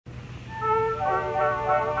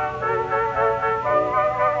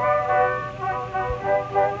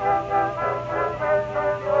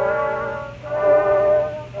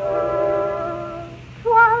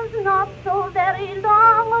'Twas not so very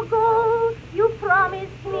long ago, you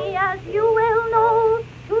promised me, as you well know,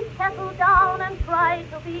 to settle down and try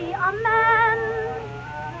to be a man.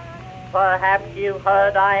 Perhaps you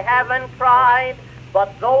heard I haven't tried,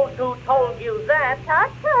 but those who told you that...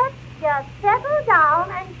 Tut, tut, just settle down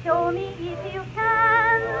and show me if you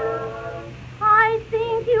can. I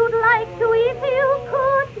think you'd like to if you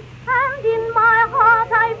could, and in my heart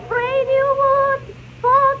I prayed you would,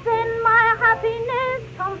 for then my happiness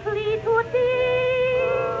complete would be.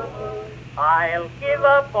 I'll give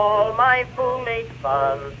up all my foolish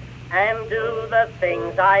fun and do the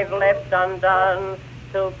things I've left undone,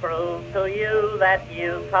 to prove to you that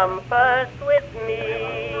you come first with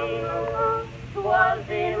me. 'Twas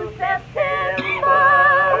in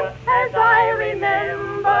September, as I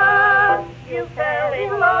remember, you fell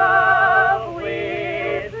in love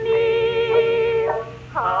with me.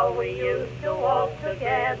 How we used to walk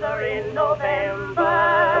together in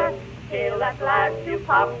November, till at last you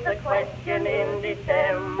popped the question in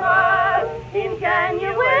December. In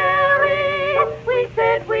January, we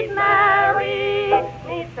said we'd marry,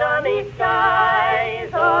 neath sunny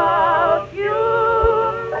skies of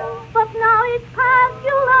June. But now it's past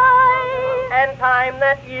July, And time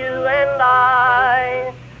that you and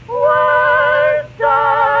I were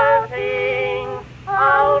starting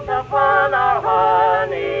out upon our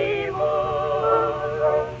honeymoon.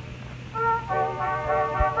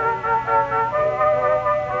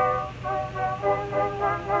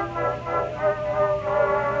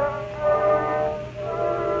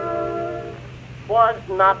 Was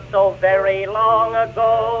not so very long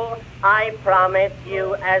ago, I promised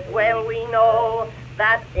you, as well we know,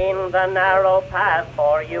 that in the narrow path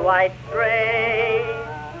for you I'd stray.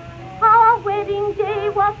 our wedding day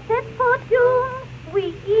was set for June.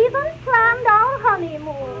 We even planned our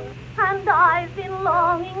honeymoon, and I've been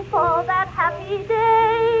longing for that happy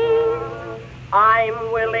day.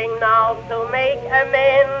 I'm willing now to make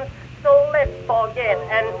amends, so let's forget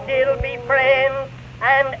and still be friends,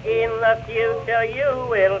 and in the future you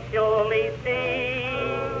will surely see.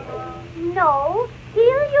 No,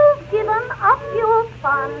 till you've given up your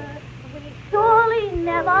fun, we surely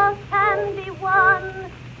never can be one.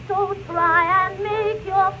 So try and make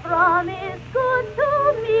your promise good to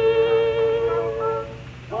me.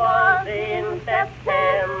 'Twas in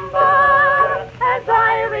September, as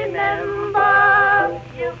I remember,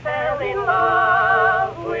 you fell in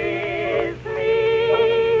love with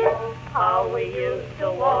me. How we used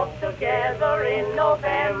to walk together in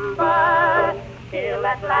November, till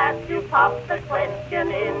at last you popped the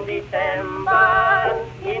question in December.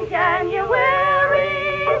 In January,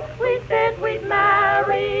 we said we'd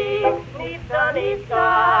marry, neath sunny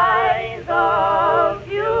skies of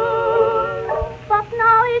June. But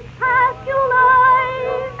now it's past July,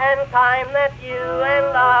 And time that you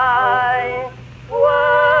and I